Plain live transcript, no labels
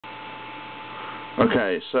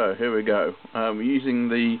Okay, so here we go. We're using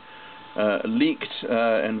the leaked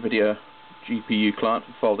nVidia GPU client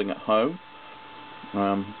for folding at home.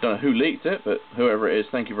 Don't know who leaked it, but whoever it is,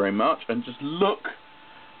 thank you very much. And just look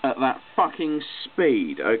at that fucking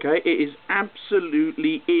speed, okay? It is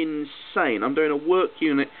absolutely insane. I'm doing a work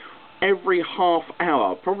unit every half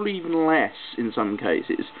hour, probably even less in some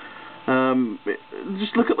cases.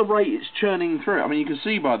 Just look at the rate it's churning through. I mean, you can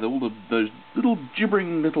see by those little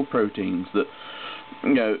gibbering little proteins that,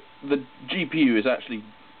 you know, the GPU is actually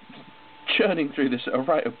churning through this at a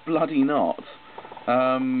rate of bloody knots.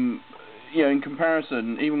 You know, in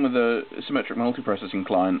comparison, even with a symmetric multiprocessing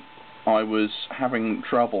client, I was having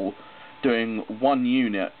trouble doing one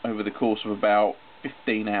unit over the course of about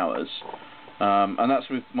 15 hours. And that's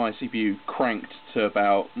with my CPU cranked to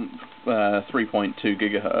about 3.2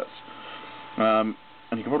 gigahertz. And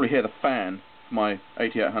you can probably hear the fan of my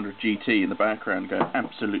 8800 GT in the background going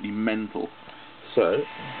absolutely mental. So,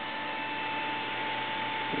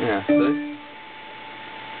 yeah, see?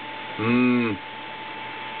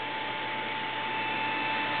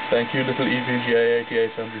 Thank you, little nVidia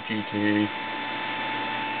 8800 GT.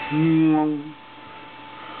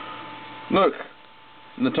 Look,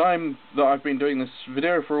 in the time that I've been doing this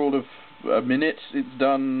video, for all of a minute, it's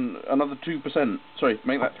done another 2%. Sorry,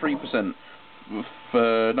 make that 3%.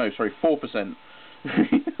 No, sorry, 4%.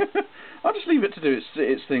 I'll just leave it to do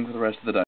its thing for the rest of the day.